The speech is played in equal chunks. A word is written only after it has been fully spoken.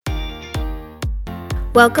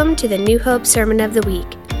Welcome to the New Hope Sermon of the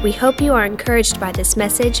Week. We hope you are encouraged by this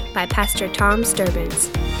message by Pastor Tom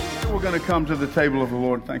Sturbins. We're going to come to the table of the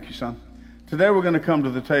Lord. Thank you, son. Today we're going to come to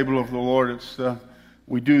the table of the Lord.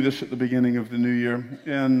 We do this at the beginning of the new year,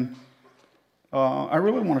 and I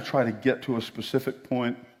really want to try to get to a specific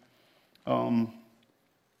point.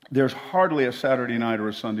 There's hardly a Saturday night or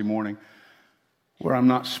a Sunday morning where I'm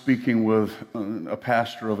not speaking with a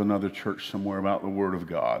pastor of another church somewhere about the Word of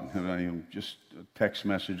God. And I just a text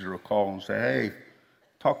message or a call and say, hey,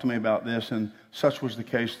 talk to me about this. And such was the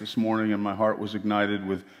case this morning, and my heart was ignited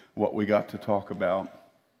with what we got to talk about.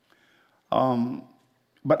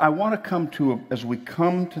 But I want to come to, as we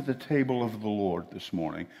come to the table of the Lord this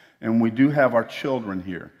morning, and we do have our children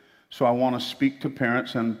here. So I want to speak to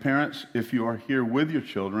parents, and parents, if you are here with your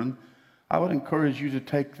children, I would encourage you to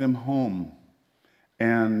take them home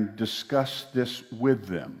and discuss this with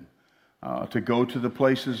them, to go to the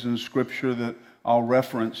places in Scripture that I'll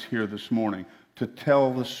reference here this morning, to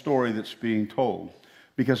tell the story that's being told.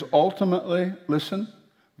 Because ultimately, listen,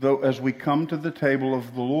 though as we come to the table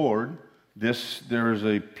of the Lord, there is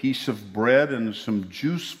a piece of bread and some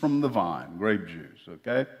juice from the vine, grape juice,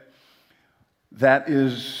 okay? That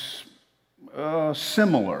is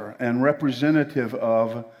similar and representative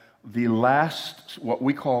of the last, what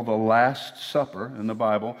we call the Last Supper in the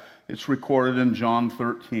Bible. It's recorded in John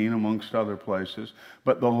 13, amongst other places.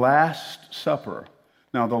 But the Last Supper.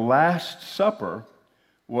 Now, the Last Supper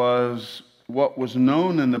was what was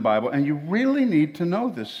known in the Bible, and you really need to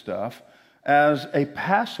know this stuff, as a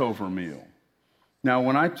Passover meal. Now,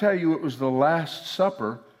 when I tell you it was the Last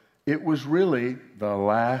Supper, it was really the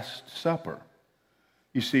Last Supper.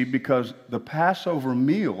 You see, because the Passover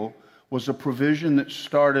meal was a provision that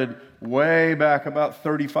started way back about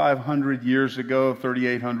 3,500 years ago,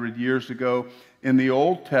 3,800 years ago in the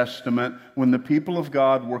Old Testament, when the people of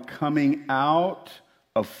God were coming out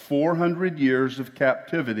of 400 years of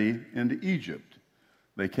captivity into Egypt.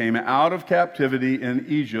 They came out of captivity in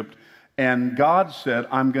Egypt, and God said,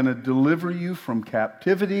 I'm going to deliver you from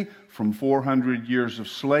captivity, from 400 years of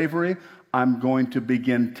slavery. I'm going to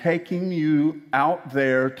begin taking you out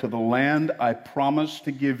there to the land I promised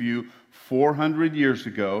to give you 400 years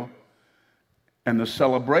ago. And the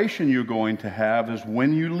celebration you're going to have is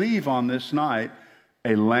when you leave on this night,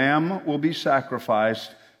 a lamb will be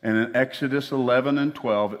sacrificed. And in Exodus 11 and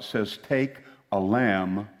 12, it says, take a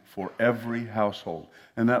lamb for every household.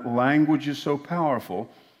 And that language is so powerful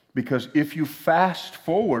because if you fast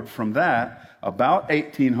forward from that, about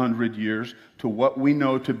 1,800 years to what we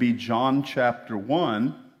know to be John chapter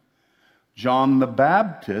 1, John the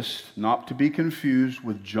Baptist, not to be confused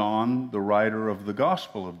with John, the writer of the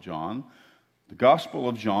Gospel of John. The Gospel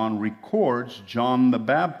of John records John the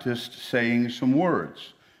Baptist saying some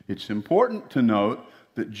words. It's important to note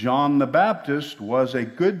that John the Baptist was a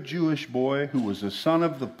good Jewish boy who was a son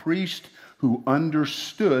of the priest who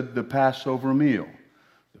understood the Passover meal.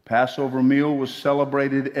 The Passover meal was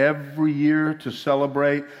celebrated every year to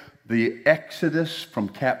celebrate the exodus from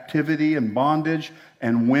captivity and bondage.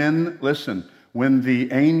 And when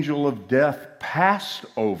the angel of death passed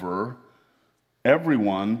over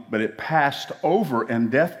everyone, but it passed over and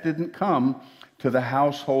death didn't come to the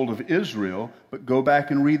household of Israel, but go back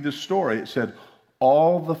and read the story. It said,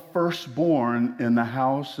 all the firstborn in the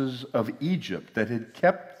houses of Egypt that had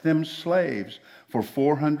kept them slaves for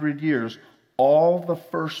 400 years, all the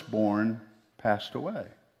firstborn passed away.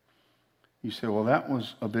 You say, well, that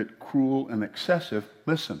was a bit cruel and excessive.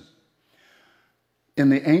 Listen, in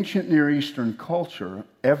the ancient Near Eastern culture,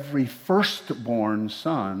 every firstborn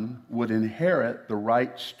son would inherit the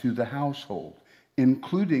rights to the household,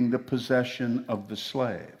 including the possession of the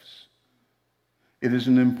slaves. It is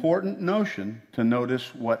an important notion to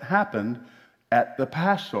notice what happened at the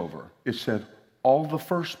Passover. It said, all the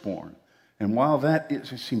firstborn. And while it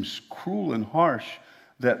seems cruel and harsh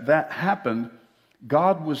that happened,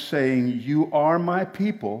 God was saying, you are my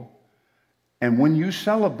people, and when you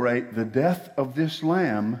celebrate the death of this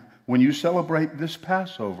lamb, when you celebrate this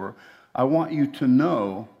Passover, I want you to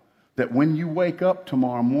know that when you wake up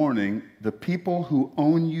tomorrow morning, the people who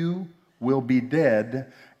own you will be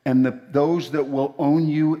dead, and those that will own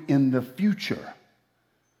you in the future,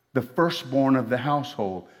 the firstborn of the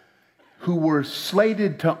household, who were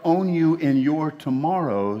slated to own you in your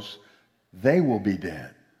tomorrows, they will be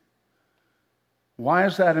dead. Why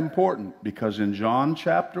is that important? Because in John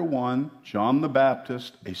chapter 1, John the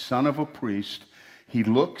Baptist, a son of a priest, he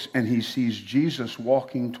looks and he sees Jesus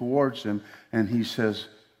walking towards him, and he says,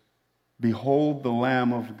 behold the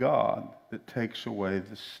Lamb of God that takes away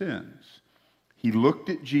the sins. He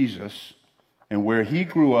looked at Jesus, and where he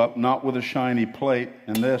grew up, not with a shiny plate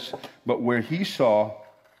and this, but where he saw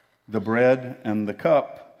the bread and the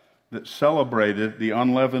cup that celebrated the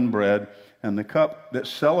unleavened bread and the cup that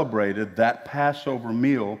celebrated that Passover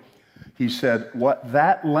meal, he said, what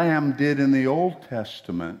that lamb did in the Old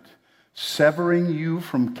Testament, severing you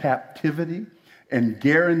from captivity and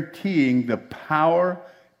guaranteeing the power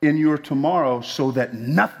in your tomorrow so that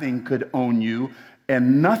nothing could own you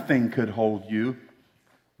and nothing could hold you,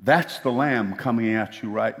 that's the lamb coming at you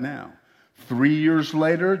right now. 3 years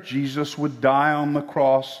later, Jesus would die on the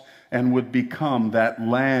cross and would become that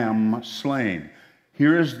lamb slain.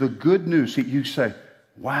 Here is the good news. You say,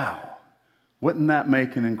 wow, wouldn't that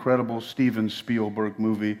make an incredible Steven Spielberg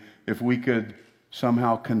movie if we could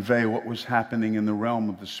somehow convey what was happening in the realm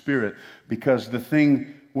of the Spirit? Because the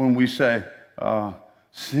thing when we say,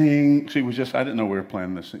 sing, see, I didn't know we were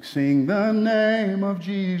playing this thing. Sing the name of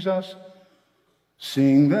Jesus.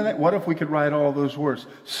 Sing the name. What if we could write all those words?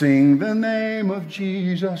 Sing the name of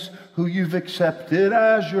Jesus, who you've accepted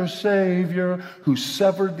as your Savior, who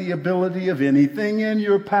severed the ability of anything in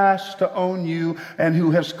your past to own you, and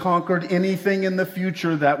who has conquered anything in the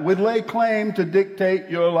future that would lay claim to dictate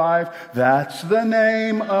your life. That's the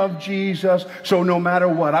name of Jesus. So no matter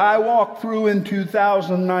what I walk through in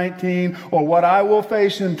 2019, or what I will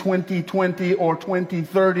face in 2020 or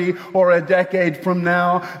 2030 or a decade from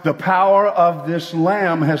now, the power of this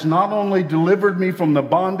lamb has not only delivered me from the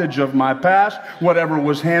bondage of my past, whatever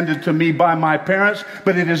was handed to me by my parents,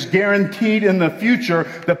 but it is guaranteed in the future.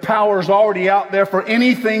 The power is already out there for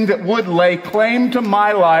anything that would lay claim to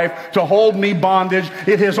my life to hold me bondage.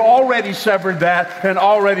 It has already severed that and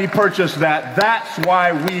already purchased that. That's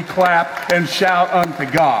why we clap and shout unto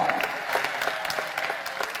God.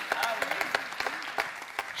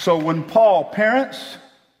 So when parents,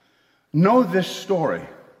 know this story.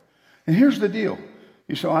 And here's the deal.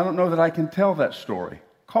 You say, I don't know that I can tell that story.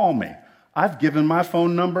 Call me. I've given my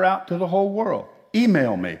phone number out to the whole world.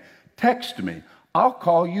 Email me. Text me. I'll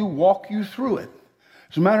call you, walk you through it.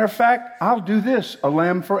 As a matter of fact, I'll do this, a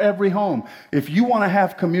lamb for every home. If you want to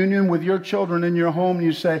have communion with your children in your home and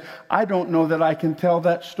you say, I don't know that I can tell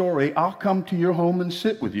that story, I'll come to your home and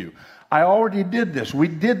sit with you. I already did this. We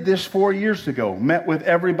did this 4 years ago. Met with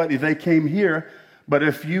everybody. They came here. But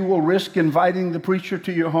if you will risk inviting the preacher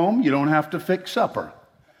to your home, you don't have to fix supper.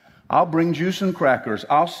 I'll bring juice and crackers.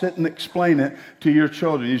 I'll sit and explain it to your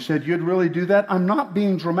children. You said, you'd really do that? I'm not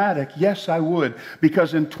being dramatic. Yes, I would.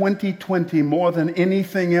 Because in 2020, more than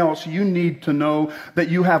anything else, you need to know that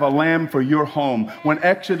you have a lamb for your home. When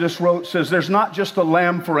Exodus says there's not just a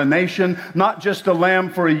lamb for a nation, not just a lamb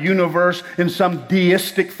for a universe in some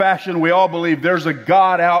deistic fashion. We all believe there's a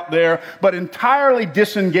God out there, but entirely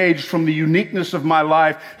disengaged from the uniqueness of my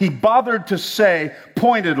life. He bothered to say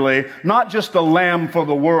pointedly, not just a lamb for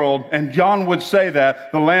the world, and John would say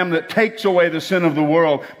that, the lamb that takes away the sin of the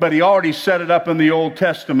world, but he already set it up in the Old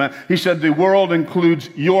Testament. He said the world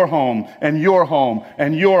includes your home, and your home,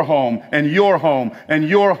 and your home, and your home, and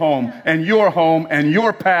your home, and your home, and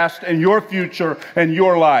your past, and your future, and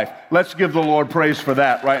your life. Let's give the Lord praise for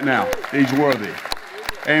that right now. He's worthy.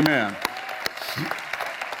 Amen.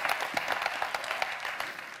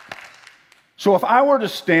 So if I were to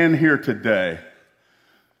stand here today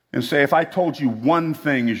and say, if I told you one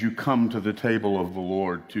thing as you come to the table of the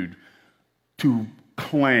Lord to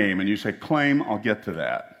claim, and you say, claim, I'll get to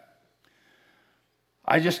that.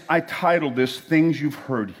 I titled this, Things You've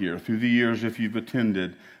Heard Here, through the years if you've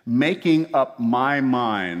attended, Making Up My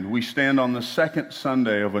Mind. We stand on the second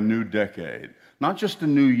Sunday of a new decade. Not just a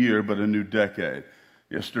new year, but a new decade.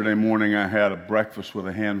 Yesterday morning I had a breakfast with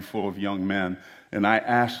a handful of young men, and I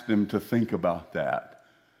asked them to think about that.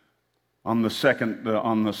 On the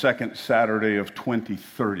second Saturday of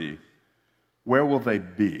 2030, where will they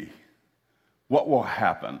be? What will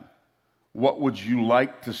happen? What would you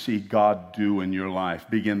like to see God do in your life?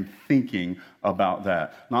 Begin thinking about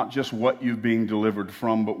that. Not just what you're being delivered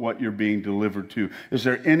from, but what you're being delivered to. Is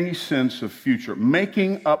there any sense of future?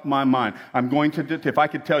 Making up my mind. I'm going to, if I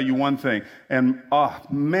could tell you one thing, and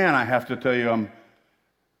man, I have to tell you,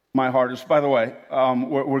 my heart is, by the way,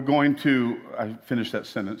 we're going to, I finished that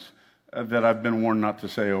sentence, that I've been warned not to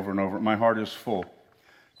say over and over. My heart is full.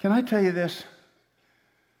 Can I tell you this?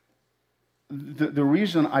 The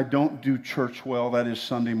reason I don't do church well, that is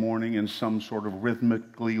Sunday morning in some sort of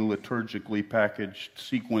rhythmically, liturgically packaged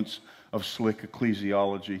sequence of slick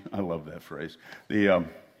ecclesiology, I love that phrase, is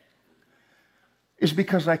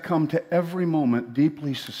because I come to every moment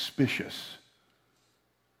deeply suspicious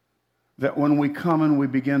that when we come and we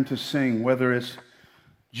begin to sing, whether it's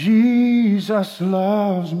Jesus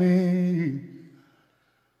loves me,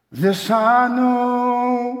 this I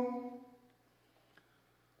know,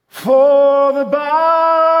 for the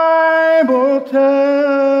Bible Bible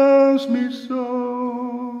tells me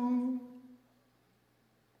so.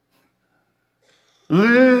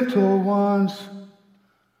 Little ones,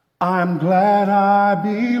 I'm glad I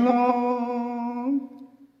belong.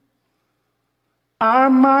 I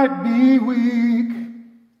might be weak,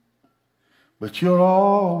 but you're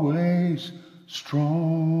always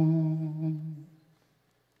strong.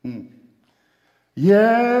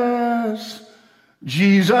 Yes,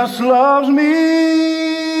 Jesus loves me.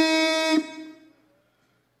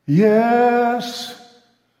 Yes,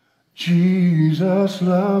 Jesus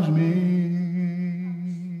loves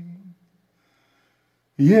me.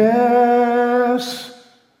 Yes,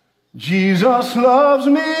 Jesus loves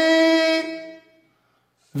me.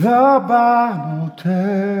 The Bible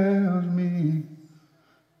tells me.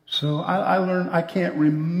 So I can't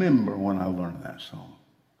remember when I learned that song.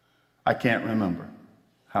 I can't remember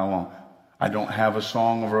how long. I don't have a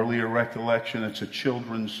song of earlier recollection. It's a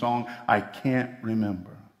children's song. I can't remember.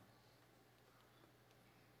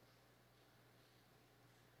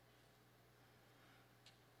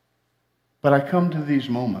 But I come to these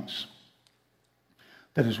moments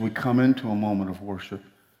that as we come into a moment of worship,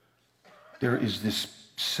 there is this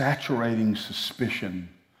saturating suspicion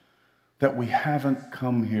that we haven't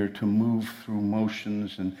come here to move through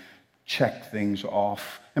motions and check things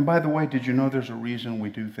off. And by the way, did you know there's a reason we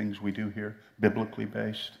do things we do here, biblically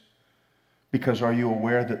based? Because are you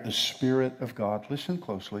aware that the Spirit of God, listen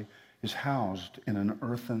closely, is housed in an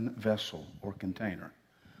earthen vessel or container?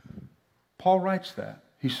 Paul writes that.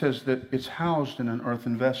 He says that it's housed in an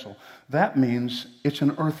earthen vessel. That means it's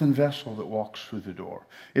an earthen vessel that walks through the door.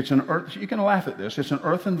 You can laugh at this. It's an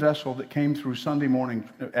earthen vessel that came through Sunday morning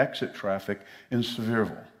exit traffic in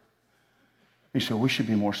Sevierville. He said, we should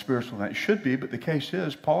be more spiritual than that. It should be, but the case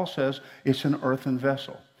is, Paul says it's an earthen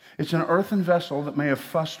vessel. It's an earthen vessel that may have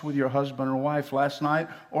fussed with your husband or wife last night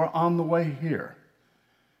or on the way here.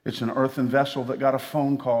 It's an earthen vessel that got a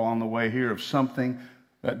phone call on the way here of something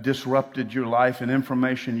that disrupted your life and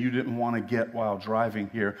information you didn't want to get while driving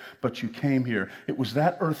here, but you came here. It was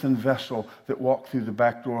that earthen vessel that walked through the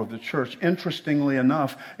back door of the church. Interestingly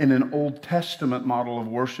enough, in an Old Testament model of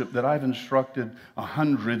worship that I've instructed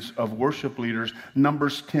hundreds of worship leaders,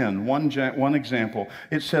 Numbers 10, one example,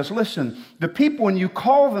 it says, listen, the people, when you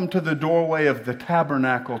call them to the doorway of the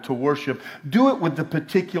tabernacle to worship, do it with the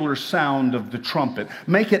particular sound of the trumpet.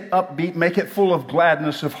 Make it upbeat, make it full of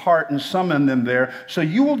gladness of heart, and summon them there.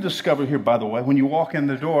 So you will discover here, by the way, when you walk in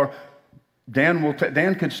the door,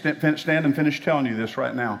 Dan could stand and finish telling you this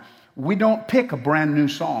right now. We don't pick a brand new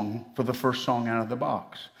song for the first song out of the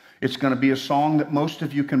box. It's going to be a song that most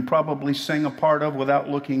of you can probably sing a part of without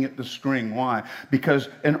looking at the string. Why? Because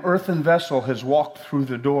an earthen vessel has walked through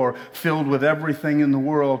the door filled with everything in the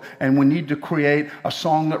world, and we need to create a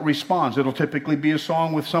song that responds. It'll typically be a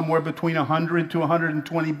song with somewhere between 100 to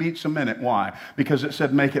 120 beats a minute. Why? Because it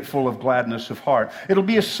said, make it full of gladness of heart. It'll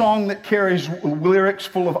be a song that carries lyrics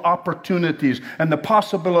full of opportunities and the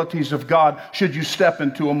possibilities of God should you step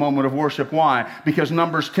into a moment of worship. Why? Because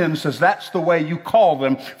Numbers 10 says that's the way you call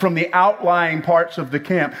them from the outlying parts of the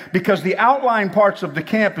camp. Because the outlying parts of the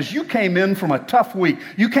camp is you came in from a tough week.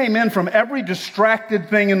 You came in from every distracted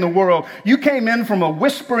thing in the world. You came in from a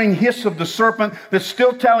whispering hiss of the serpent that's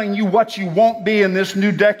still telling you what you won't be in this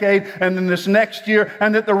new decade and in this next year,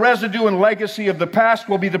 and that the residue and legacy of the past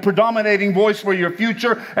will be the predominating voice for your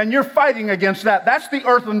future, and you're fighting against that. That's the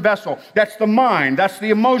earthen vessel. That's the mind. That's the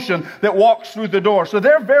emotion that walks through the door. So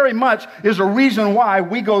there very much is a reason why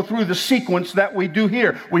we go through the sequence that we do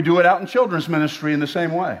here. We do it out in children's ministry in the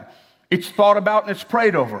same way. It's thought about and it's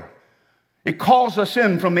prayed over. It calls us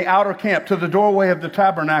in from the outer camp to the doorway of the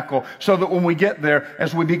tabernacle so that when we get there,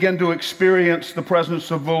 as we begin to experience the presence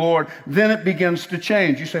of the Lord, then it begins to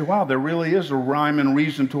change. You say, wow, there really is a rhyme and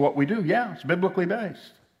reason to what we do. Yeah, it's biblically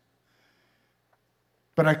based.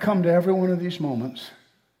 But I come to every one of these moments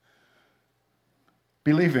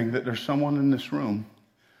believing that there's someone in this room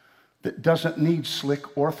that doesn't need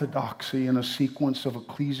slick orthodoxy in a sequence of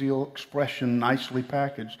ecclesial expression nicely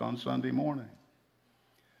packaged on Sunday morning.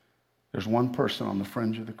 There's one person on the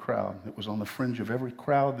fringe of the crowd. It was on the fringe of every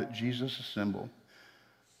crowd that Jesus assembled.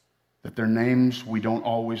 That their names we don't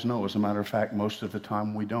always know. As a matter of fact, most of the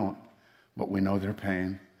time we don't. But we know their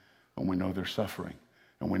pain, and we know their suffering,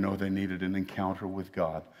 and we know they needed an encounter with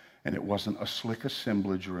God. And it wasn't a slick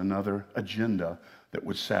assemblage or another agenda that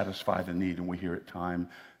would satisfy the need, and we hear it time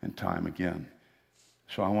and time again.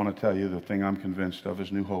 So I want to tell you the thing I'm convinced of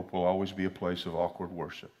is New Hope will always be a place of awkward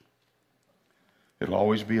worship. It'll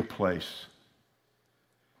always be a place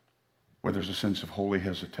where there's a sense of holy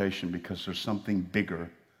hesitation because there's something bigger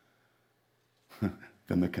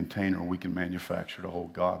than the container we can manufacture to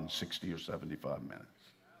hold God in 60 or 75 minutes.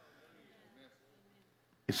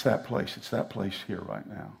 It's that place. It's that place here right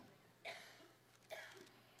now.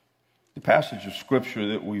 The passage of Scripture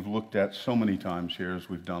that we've looked at so many times here as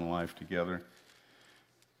we've done life together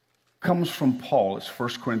comes from Paul. It's 1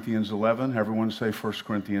 Corinthians 11. Everyone say 1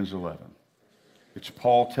 Corinthians 11. It's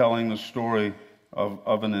Paul telling the story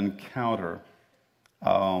of an encounter.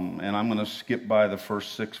 And I'm going to skip by the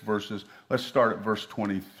first 6 verses. Let's start at verse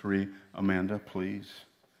 23. Amanda, please.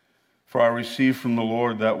 For I received from the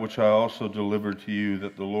Lord that which I also delivered to you,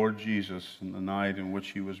 that the Lord Jesus, in the night in which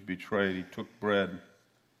he was betrayed, he took bread.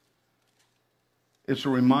 It's a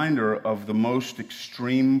reminder of the most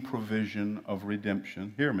extreme provision of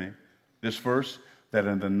redemption. Hear me. This verse, that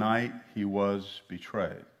in the night he was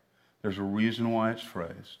betrayed. There's a reason why it's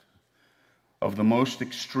phrased. Of the most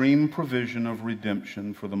extreme provision of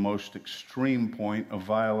redemption for the most extreme point of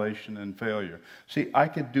violation and failure. See, I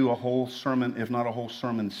could do a whole sermon, if not a whole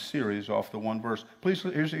sermon series, off the one verse. Please,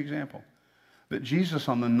 here's the example. That Jesus,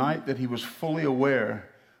 on the night that he was fully aware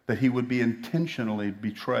that he would be intentionally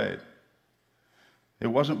betrayed, it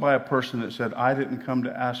wasn't by a person that said, I didn't come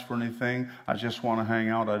to ask for anything. I just want to hang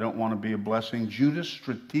out. I don't want to be a blessing. Judas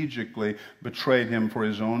strategically betrayed him for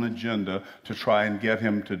his own agenda to try and get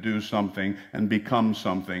him to do something and become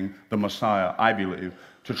something, the Messiah, I believe,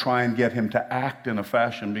 to try and get him to act in a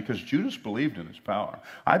fashion because Judas believed in his power.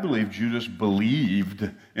 I believe Judas believed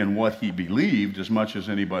in what he believed as much as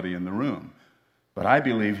anybody in the room. But I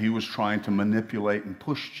believe he was trying to manipulate and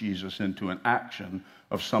push Jesus into an action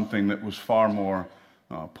of something that was far more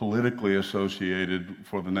politically associated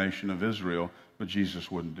for the nation of Israel, but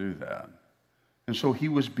Jesus wouldn't do that. And so he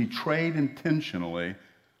was betrayed intentionally,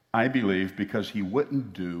 I believe, because he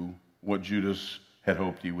wouldn't do what Judas had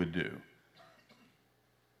hoped he would do.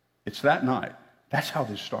 It's that night. That's how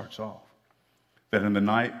this starts off. That in the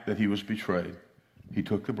night that he was betrayed, he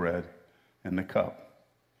took the bread and the cup.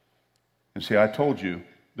 And see, I told you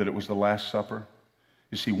that it was the Last Supper.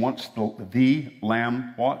 You see, once the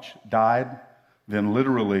lamb, died, then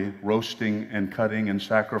literally roasting and cutting and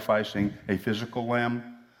sacrificing a physical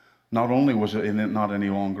lamb, not only was it not any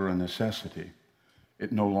longer a necessity,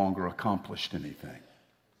 it no longer accomplished anything.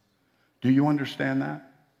 Do you understand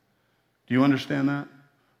that? Do you understand that?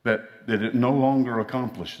 That it no longer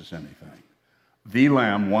accomplishes anything. The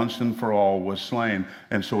Lamb, once and for all, was slain,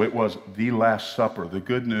 and so it was the Last Supper. The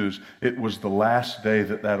good news, it was the last day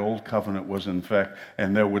that old covenant was in effect,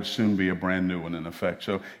 and there would soon be a brand new one in effect.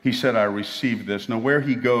 So he said, I received this. Now where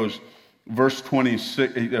he goes, verse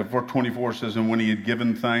 24 says, and when he had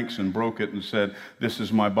given thanks and broke it and said, this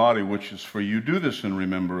is my body, which is for you. Do this in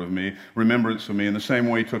remembrance of me. In the same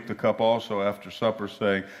way he took the cup also after supper,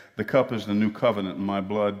 saying, the cup is the new covenant in my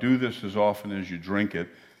blood. Do this as often as you drink it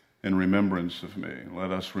in remembrance of me.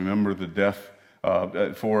 Let us remember the death.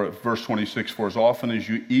 For verse 26, for as often as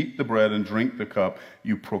you eat the bread and drink the cup,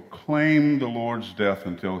 you proclaim the Lord's death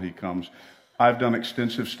until he comes. I've done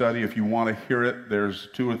extensive study. If you want to hear it, there's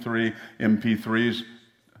 2 or 3 MP3s.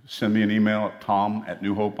 Send me an email at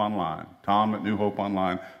Tom@New Hope Online. Tom@New Hope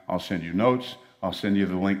Online. I'll send you notes. I'll send you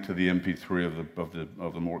the link to the MP3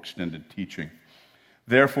 of the more extended teaching.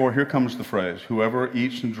 Therefore, here comes the phrase, whoever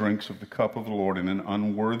eats and drinks of the cup of the Lord in an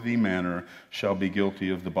unworthy manner shall be guilty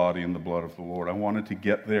of the body and the blood of the Lord. I wanted to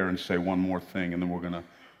get there and say one more thing, and then we're going to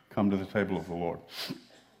come to the table of the Lord.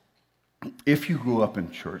 If you grew up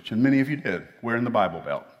in church, and many of you did, we're in the Bible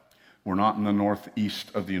Belt. We're not in the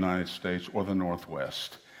northeast of the United States or the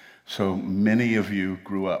northwest. So many of you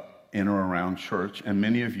grew up in or around church, and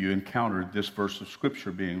many of you encountered this verse of Scripture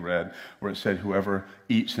being read where it said, whoever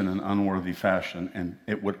eats in an unworthy fashion, and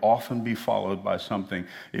it would often be followed by something.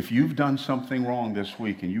 If you've done something wrong this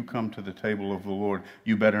week and you come to the table of the Lord,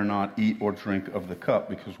 you better not eat or drink of the cup,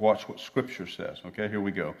 because watch what Scripture says. Okay, here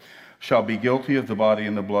we go. Shall be guilty of the body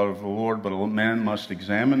and the blood of the Lord, but a man must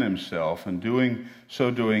examine himself, and so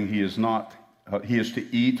doing he is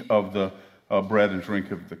to eat of the bread and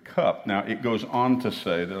drink of the cup. Now, it goes on to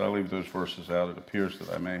say, that I leave those verses out, it appears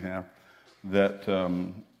that I may have, that,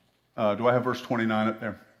 do I have verse 29 up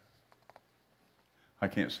there? I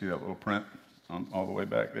can't see that little print all the way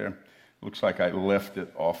back there. Looks like I left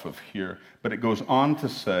it off of here. But it goes on to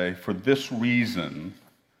say, for this reason,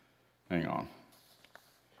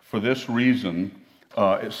 for this reason,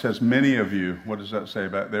 it says, many of you, what does that say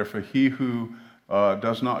back there? For he who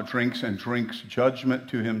does not drinks judgment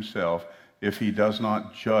to himself, if he does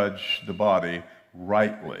not judge the body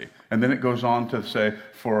rightly. And then it goes on to say,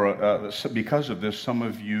 because of this, some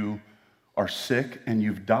of you are sick and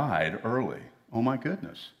you've died early. Oh my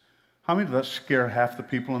goodness. How many of that scare half the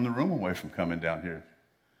people in the room away from coming down here?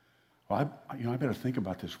 Well, I better think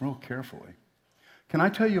about this real carefully. Can I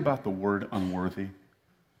tell you about the word unworthy?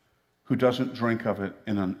 Who doesn't drink of it,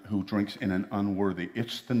 who drinks in an unworthy.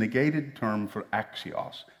 It's the negated term for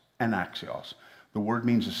axios, anaxios. The word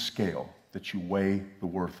means a scale that you weigh the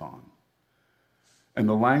worth on. And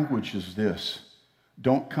the language is this: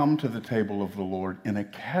 don't come to the table of the Lord in a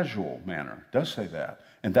casual manner. It does say that.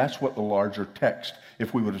 And that's what the larger text,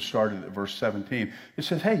 if we would have started at verse 17, it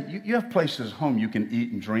says, hey, you have places at home you can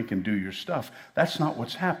eat and drink and do your stuff. That's not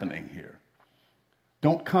what's happening here.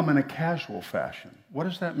 Don't come in a casual fashion. What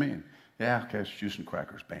does that mean? Yeah, okay, it's juice and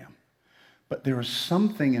crackers, bam. But there is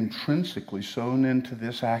something intrinsically sewn into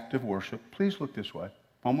this act of worship. Please look this way.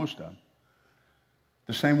 Almost done.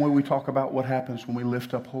 The same way we talk about what happens when we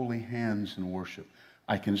lift up holy hands in worship.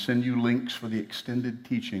 I can send you links for the extended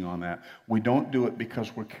teaching on that. We don't do it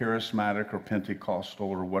because we're charismatic or Pentecostal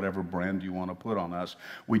or whatever brand you want to put on us.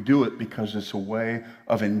 We do it because it's a way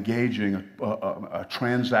of engaging a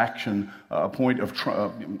transaction, a point of,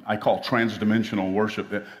 I call transdimensional worship.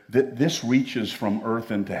 That this reaches from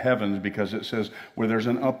earth into heavens, because it says where there's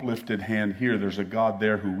an uplifted hand here, there's a God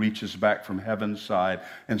there who reaches back from heaven's side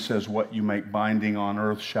and says, what you make binding on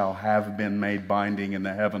earth shall have been made binding in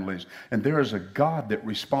the heavenlies. And there is a God that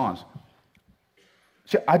responds.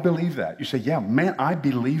 See, I believe that. You say, yeah, man, I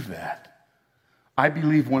believe that. I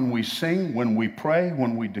believe when we sing, when we pray,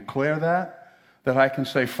 when we declare that I can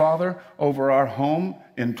say, Father, over our home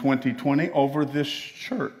in 2020, over this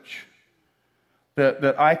church,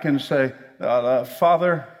 that I can say,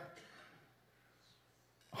 Father,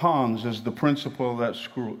 Hans is the principal of that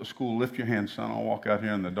school. Lift your hand, son. I'll walk out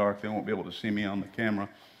here in the dark. They won't be able to see me on the camera.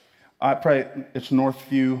 I pray, it's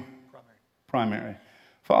Northview Primary.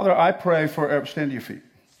 Father, I pray for, stand to your feet.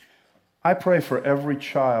 I pray for every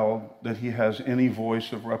child that he has any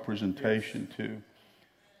voice of representation to.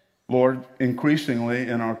 Lord, increasingly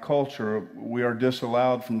in our culture, we are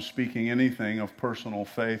disallowed from speaking anything of personal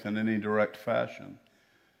faith in any direct fashion.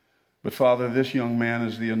 But Father, this young man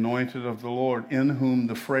is the anointed of the Lord, in whom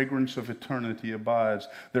the fragrance of eternity abides.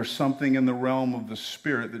 There's something in the realm of the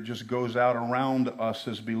Spirit that just goes out around us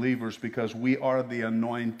as believers, because we are the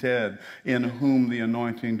anointed, in whom the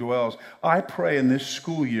anointing dwells. I pray in this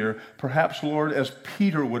school year, perhaps, Lord, as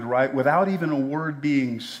Peter would write, without even a word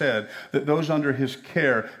being said, that those under his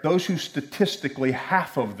care, those who statistically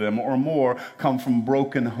half of them or more come from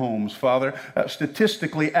broken homes, Father,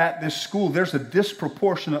 statistically at this school, there's a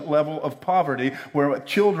disproportionate level of poverty where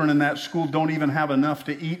children in that school don't even have enough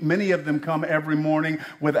to eat. Many of them come every morning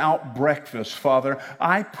without breakfast, Father.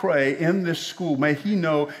 I pray in this school, may he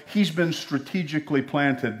know he's been strategically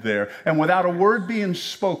planted there. And without a word being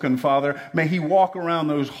spoken, Father, may he walk around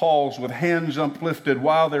those halls with hands uplifted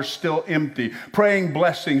while they're still empty, praying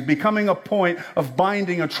blessings, becoming a point of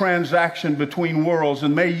binding a transaction between worlds.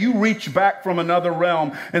 And may you reach back from another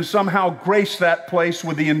realm and somehow grace that place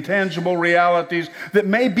with the intangible realities that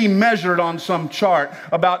may be measured on some chart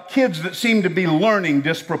about kids that seem to be learning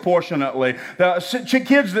disproportionately,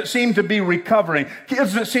 kids that seem to be recovering,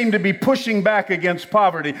 kids that seem to be pushing back against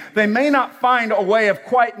poverty. They may not find a way of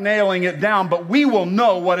quite nailing it down, but we will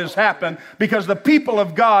know what has happened because the people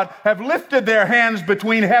of God have lifted their hands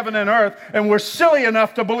between heaven and earth, and we're silly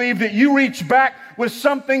enough to believe that you reach back with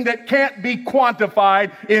something that can't be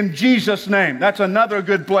quantified in Jesus' name. That's another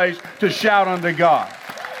good place to shout unto God.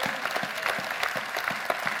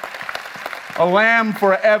 A lamb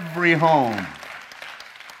for every home.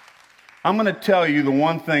 I'm going to tell you the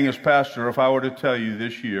one thing as pastor, if I were to tell you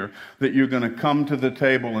this year, that you're going to come to the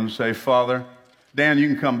table and say, Father, Dan, you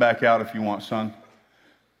can come back out if you want, son.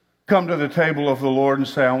 Come to the table of the Lord and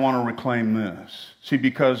say, I want to reclaim this. See,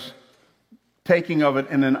 because taking of it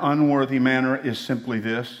in an unworthy manner is simply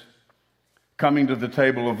this: coming to the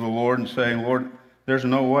table of the Lord and saying, Lord, there's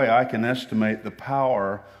no way I can estimate the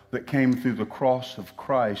power that came through the cross of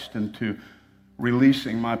Christ into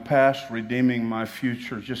releasing my past, redeeming my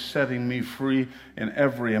future, just setting me free in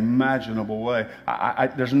every imaginable way.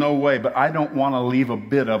 There's no way, but I don't want to leave a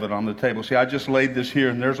bit of it on the table. See, I just laid this here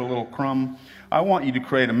and there's a little crumb. I want you to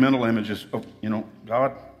create a mental image of,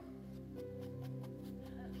 God,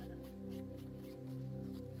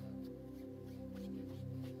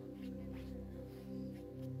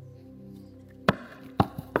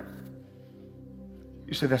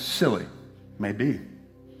 you say that's silly. Maybe.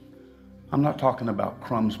 I'm not talking about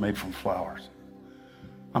crumbs made from flowers.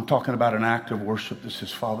 I'm talking about an act of worship that says,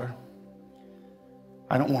 Father,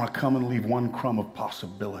 I don't want to come and leave one crumb of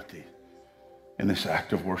possibility in this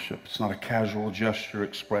act of worship. It's not a casual gesture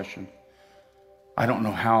expression. I don't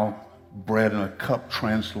know how bread and a cup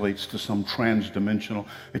translates to some trans-dimensional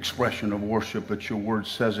expression of worship, but your word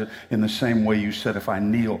says it in the same way you said, if I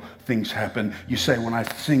kneel, things happen. You say, when I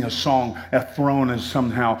sing a song, a throne is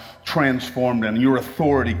somehow transformed, and your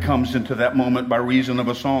authority comes into that moment by reason of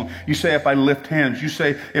a song. You say, if I lift hands, you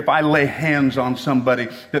say, if I lay hands on somebody,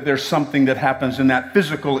 that there's something that happens in that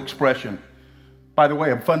physical expression. By the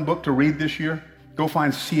way, a fun book to read this year, go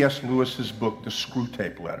find C.S. Lewis's book, The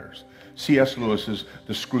Screwtape Letters. C.S. Lewis's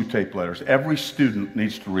The Screwtape Letters. Every student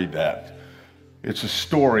needs to read that. It's a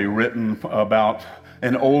story written about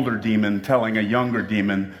an older demon telling a younger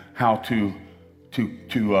demon how to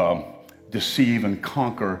deceive and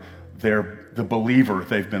conquer the believer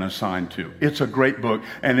they've been assigned to. It's a great book,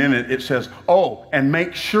 and in it, it says, oh, and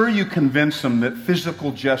make sure you convince them that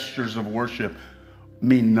physical gestures of worship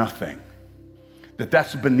mean nothing.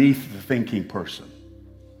 That's beneath the thinking person.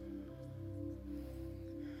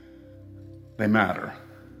 They matter.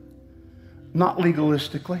 Not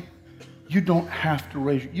legalistically. You don't have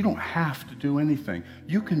to do anything.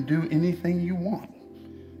 You can do anything you want.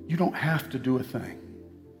 You don't have to do a thing.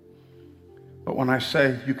 But when I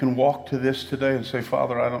say you can walk to this today and say,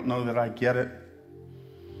 Father, I don't know that I get it,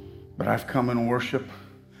 but I've come in worship.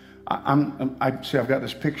 I've got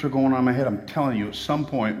this picture going on in my head. I'm telling you, at some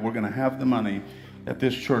point, we're going to have the money at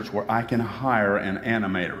this church where I can hire an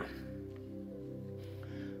animator.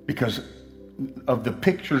 Because of the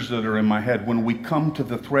pictures that are in my head, when we come to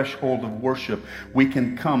the threshold of worship, we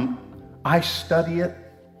can come. I study it,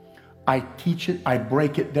 I teach it, I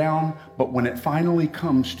break it down, but when it finally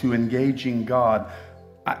comes to engaging God,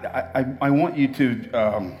 I want you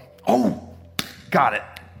to, got it,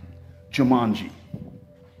 Jumanji.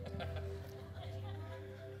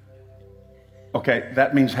 Okay,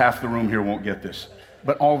 that means half the room here won't get this.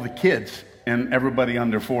 But all the kids and everybody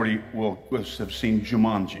under 40 will have seen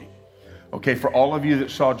Jumanji. Okay, for all of you that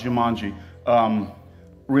saw Jumanji,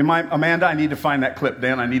 remind Amanda, I need to find that clip.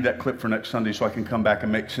 Dan, I need that clip for next Sunday so I can come back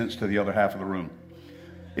and make sense to the other half of the room.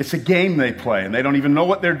 It's a game they play, and they don't even know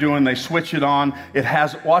what they're doing. They switch it on. It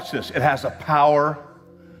has, watch this, it has a power.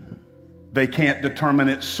 They can't determine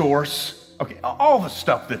its source. Okay, all the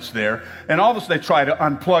stuff that's there, and all this, they try to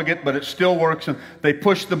unplug it, but it still works, and they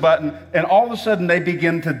push the button, and all of a sudden they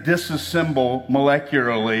begin to disassemble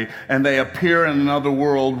molecularly, and they appear in another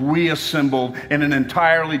world, reassembled in an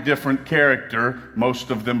entirely different character, most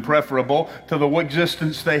of them preferable to the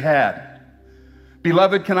existence they had.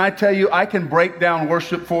 Beloved, can I tell you, I can break down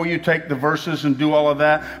worship for you, take the verses and do all of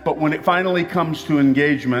that, but when it finally comes to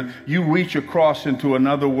engagement, you reach across into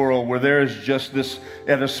another world where there is just this,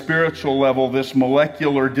 at a spiritual level, this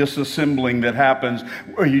molecular disassembling that happens,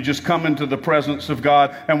 where you just come into the presence of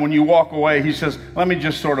God, and when you walk away, He says, let me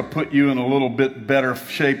just sort of put you in a little bit better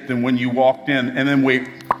shape than when you walked in, and then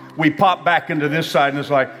we pop back into this side, and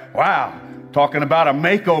it's like, wow, talking about a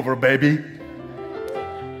makeover, baby.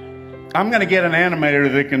 I'm going to get an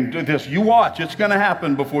animator that can do this. You watch. It's going to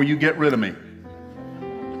happen before you get rid of me.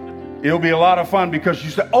 It'll be a lot of fun because you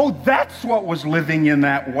say, oh, that's what was living in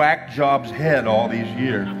that whack job's head all these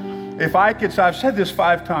years. If I could, I've said this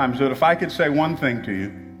 5 times, that if I could say one thing to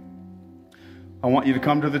you, I want you to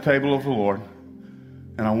come to the table of the Lord,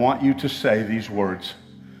 and I want you to say these words.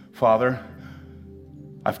 Father,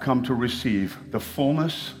 I've come to receive the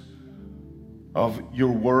fullness of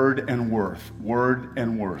your word and worth.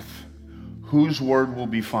 Whose word will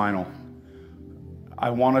be final? I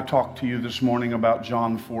want to talk to you this morning about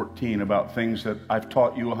John 14, about things that I've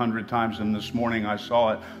taught you 100 times, and this morning I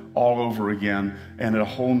saw it all over again and at a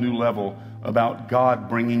whole new level, about God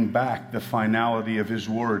bringing back the finality of His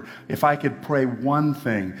Word. If I could pray one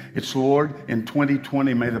thing, it's, Lord, in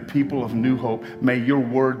 2020, may the people of New Hope, may your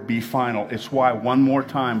Word be final. It's why one more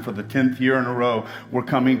time for the 10th year in a row, we're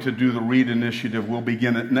coming to do the Read Initiative. We'll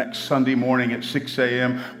begin it next Sunday morning at 6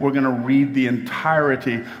 a.m. We're going to read the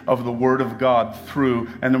entirety of the Word of God through,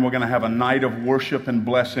 and then we're going to have a night of worship and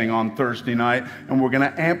blessing on Thursday night, and we're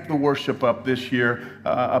going to amp the worship up this year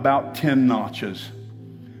about 10 notches.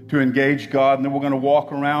 To engage God, and then we're going to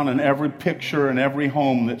walk around in every picture and every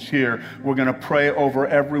home that's here. We're going to pray over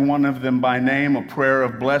every one of them by name, a prayer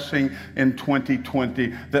of blessing in 2020,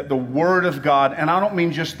 that the Word of God, and I don't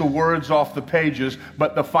mean just the words off the pages,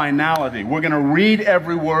 but the finality. We're going to read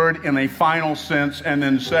every word in a final sense and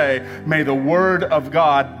then say, may the Word of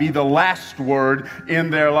God be the last word in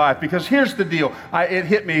their life. Because here's the deal. It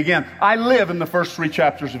hit me again. I live in the first 3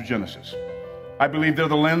 chapters of Genesis. I believe they're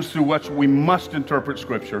the lens through which we must interpret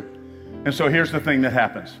Scripture. And so here's the thing that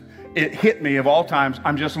happens. it hit me of all times.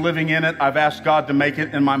 I'm just living in it. I've asked God to make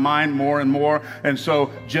it in my mind more and more. And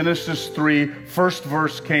so Genesis 3, first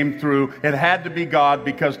verse came through. It had to be God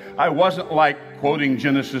because I wasn't like quoting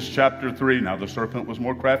Genesis chapter 3. Now the serpent was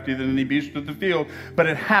more crafty than any beast of the field. But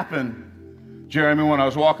it happened, Jeremy, when I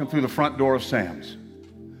was walking through the front door of Sam's.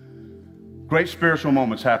 Great spiritual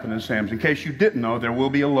moments happen in Sam's. In case you didn't know, there will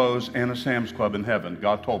be a Lowe's and a Sam's Club in heaven.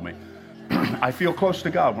 God told me. I feel close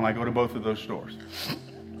to God when I go to both of those stores.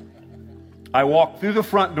 I walk through the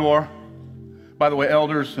front door. By the way,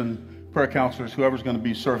 elders and prayer counselors, whoever's going to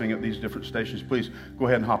be serving at these different stations, please go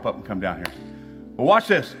ahead and hop up and come down here. But watch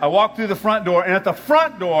this. I walk through the front door, and at the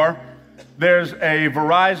front door, there's a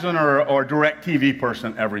Verizon or DirecTV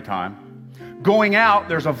person every time. Going out,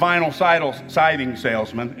 there's a vinyl siding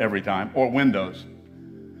salesman every time, or windows.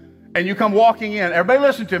 And you come walking in. Everybody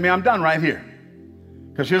listen to me. I'm done right here.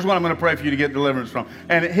 Because here's what I'm going to pray for you to get deliverance from.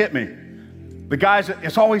 And it hit me. The guys,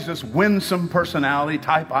 it's always this winsome personality,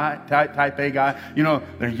 type A guy. You know,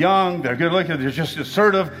 they're young, they're good looking, they're just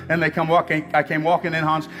assertive, and they come walking. I came walking in,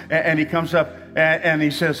 Hans, and he comes up and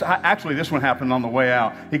he says, actually, this one happened on the way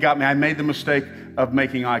out. He got me. I made the mistake of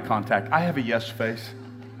making eye contact. I have a yes face.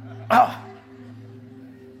 Oh.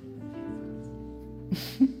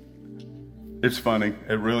 It's funny.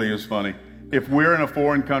 It really is funny. If we're in a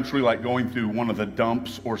foreign country, like going through one of the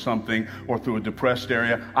dumps or something, or through a depressed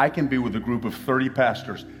area, I can be with a group of 30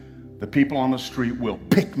 pastors. The people on the street will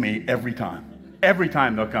pick me every time. Every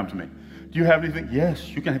time they'll come to me. Do you have anything? Yes,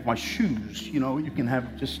 you can have my shoes. You know, you can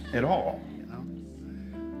have just it all. You know.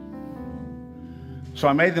 So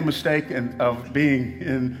I made the mistake of being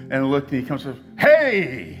in and looked, and he comes and says,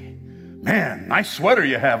 "Hey, man, nice sweater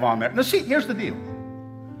you have on there." Now see, here's the deal.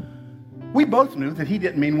 We both knew that he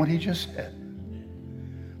didn't mean what he just said.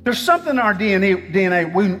 There's something in our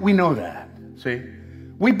DNA, we know that, see?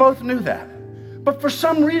 We both knew that. But for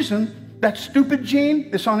some reason, that stupid gene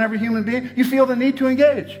that's on every human being, you feel the need to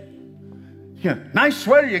engage. Yeah, nice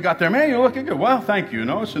sweater you got there, man, you're looking good. Well, thank you, you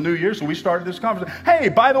know, it's a new year, so we started this conversation. Hey,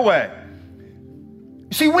 by the way,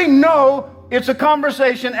 see, we know it's a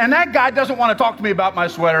conversation, and that guy doesn't want to talk to me about my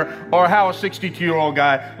sweater or how a 62-year-old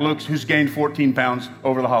guy looks who's gained 14 pounds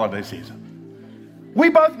over the holiday season. We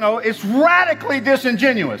both know it's radically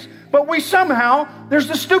disingenuous, but we somehow, there's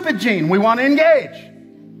the stupid gene. We want to engage.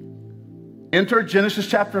 Enter Genesis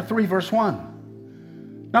chapter 3, verse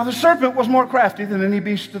 1. Now the serpent was more crafty than any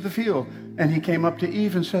beast of the field, and he came up to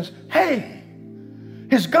Eve and says, "Hey,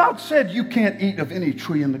 has God said you can't eat of any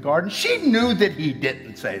tree in the garden?" She knew that he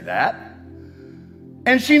didn't say that.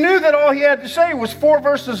 And she knew that all he had to say was 4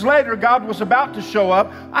 verses later, God was about to show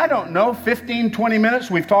up. I don't know, 15, 20 minutes.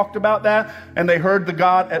 We've talked about that. And they heard the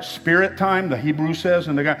God at spirit time, the Hebrew says.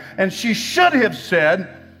 And she should have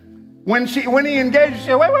said, when he engaged, she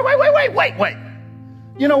said, wait.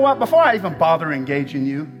 You know what? Before I even bother engaging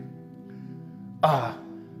you,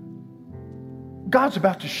 God's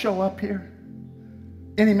about to show up here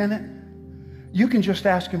any minute. You can just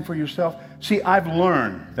ask him for yourself. See, I've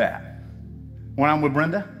learned that. When I'm with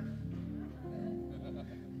Brenda,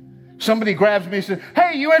 somebody grabs me and says,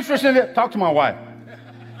 "Hey, you interested in it?" Talk to my wife.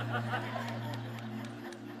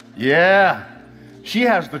 Yeah, she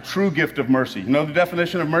has the true gift of mercy. You know the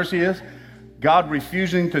definition of mercy is? God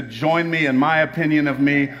refusing to join me in my opinion of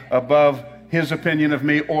me above his opinion of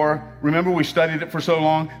me. Or, remember we studied it for so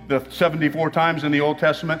long, the 74 times in the Old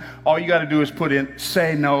Testament. All you got to do is put in,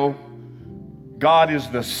 say no. God is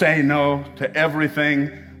the say no to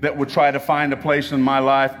everything that would try to find a place in my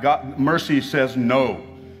life. God, mercy says no.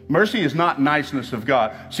 Mercy is not niceness of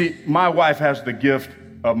God. See, my wife has the gift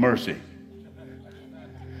of mercy.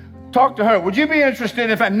 Talk to her. Would you be interested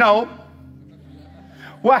if I... No.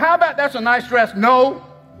 Well, how about that's a nice dress? No.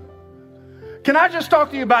 Can I just talk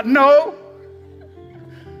to you about no?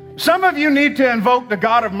 Some of you need to invoke the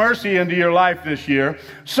God of mercy into your life this year.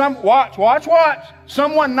 Watch.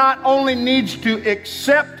 Someone not only needs to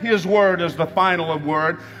accept his word as the final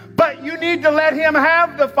word, but you need to let him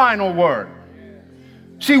have the final word.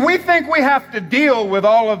 See, we think we have to deal with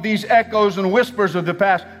all of these echoes and whispers of the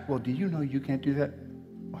past. Well, do you know you can't do that?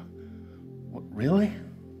 What, really?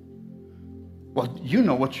 Well, you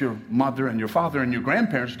know what your mother and your father and your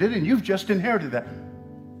grandparents did, and you've just inherited that.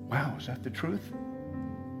 Wow, is that the truth?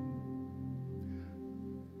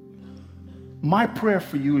 My prayer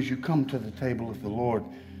for you as you come to the table of the Lord,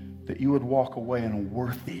 that you would walk away in a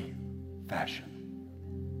worthy fashion.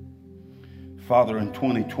 Father, in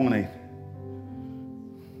 2020,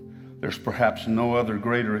 there's perhaps no other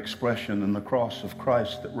greater expression than the cross of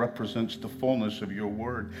Christ that represents the fullness of your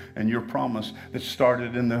word and your promise that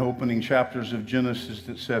started in the opening chapters of Genesis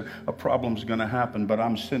that said, a problem's going to happen, but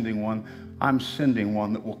I'm sending one. I'm sending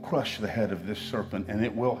one that will crush the head of this serpent, and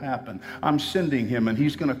it will happen. I'm sending him, and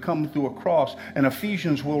he's going to come through a cross. And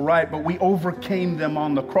Ephesians will write, but we overcame them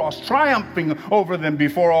on the cross, triumphing over them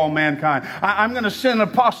before all mankind. I'm going to send an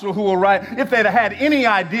apostle who will write, if they'd had any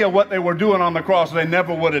idea what they were doing on the cross, they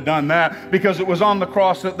never would have done that, because it was on the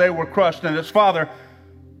cross that they were crushed. And it's, Father,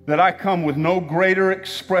 that I come with no greater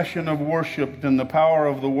expression of worship than the power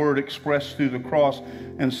of the word expressed through the cross.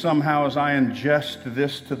 And somehow as I ingest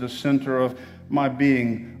this to the center of my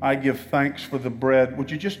being, I give thanks for the bread. Would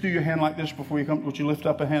you just do your hand like this before you come? Would you lift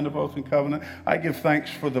up a hand of oath and covenant? I give thanks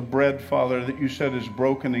for the bread, Father, that you said is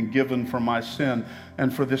broken and given for my sin,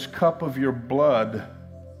 and for this cup of your blood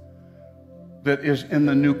that is in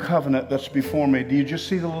the new covenant that's before me. Do you just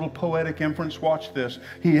see the little poetic inference? Watch this.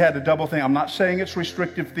 He had a double thing. I'm not saying it's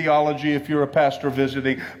restrictive theology if you're a pastor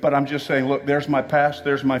visiting, but I'm just saying, look, there's my past,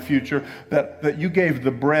 there's my future, that you gave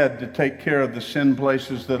the bread to take care of the sin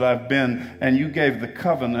places that I've been, and you gave the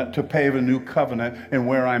covenant to pave a new covenant and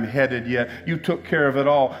where I'm headed yet. You took care of it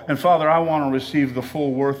all. And Father, I want to receive the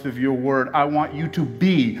full worth of your word. I want you to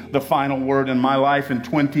be the final word in my life in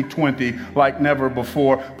 2020 like never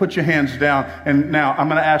before. Put your hands down. And now I'm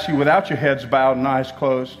going to ask you, without your heads bowed and eyes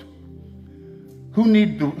closed, who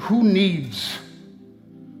needs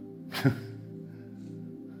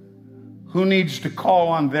to call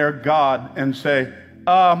on their God and say,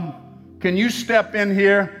 can you step in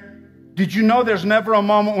here? Did you know there's never a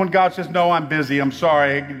moment when God says, no, I'm busy, I'm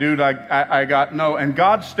sorry, dude, I got no. And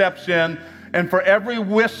God steps in, and for every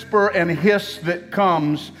whisper and hiss that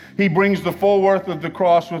comes, he brings the full worth of the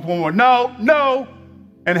cross with one word. No, no.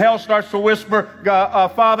 And hell starts to whisper,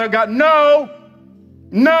 Father, God, no,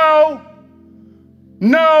 no,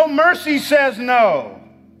 no. Mercy says no.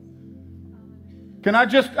 Can I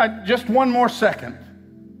just one more second?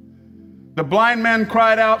 The blind man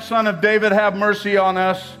cried out, Son of David, have mercy on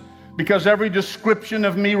us. Because every description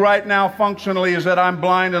of me right now functionally is that I'm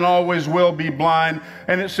blind and always will be blind.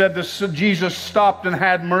 And it said that Jesus stopped and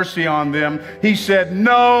had mercy on them. He said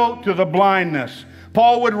no to the blindness.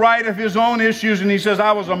 Paul would write of his own issues, and he says,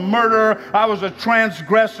 I was a murderer, I was a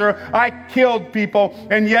transgressor, I killed people,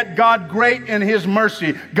 and yet God, great in his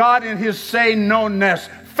mercy, God in his say-no-ness,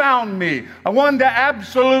 found me, one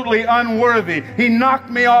absolutely unworthy. He knocked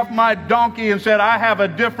me off my donkey and said, I have a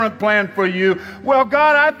different plan for you. Well,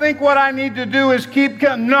 God, I think what I need to do is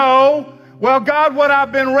no. Well, God, what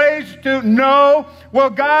I've been raised to, no. Well,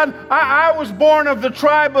 God, I was born of the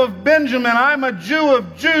tribe of Benjamin. I'm a Jew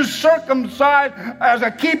of Jews, circumcised as a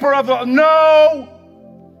keeper of the, no.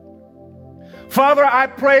 Father, I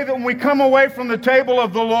pray that when we come away from the table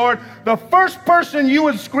of the Lord, the first person you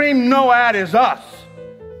would scream no at is us,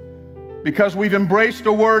 because we've embraced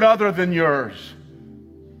a word other than yours.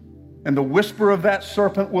 And the whisper of that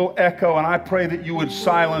serpent will echo, and I pray that you would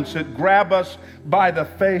silence it. Grab us by the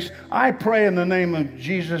face. I pray in the name of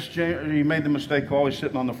Jesus. You made the mistake of always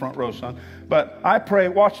sitting on the front row, son. But I pray,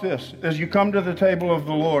 watch this, as you come to the table of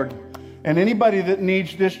the Lord, and anybody that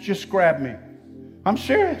needs this, just grab me. I'm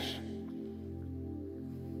serious.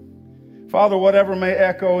 Father, whatever may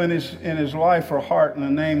echo in his life or heart, in the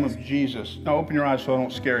name of Jesus. Now open your eyes so I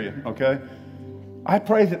don't scare you, okay? I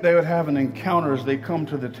pray that they would have an encounter as they come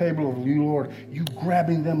to the table of you, Lord. You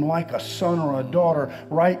grabbing them like a son or a daughter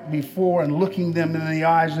right before and looking them in the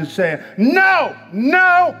eyes and saying, no,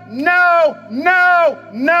 no, no, no,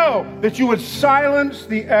 no. That you would silence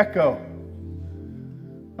the echo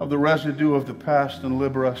of the residue of the past and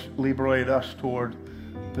liberate us toward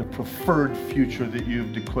the preferred future that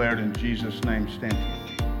you've declared. In Jesus' name, stand here.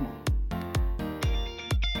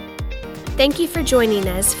 Thank you for joining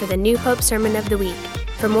us for the New Hope Sermon of the Week.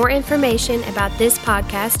 For more information about this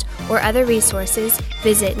podcast or other resources,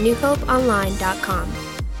 visit newhopeonline.com.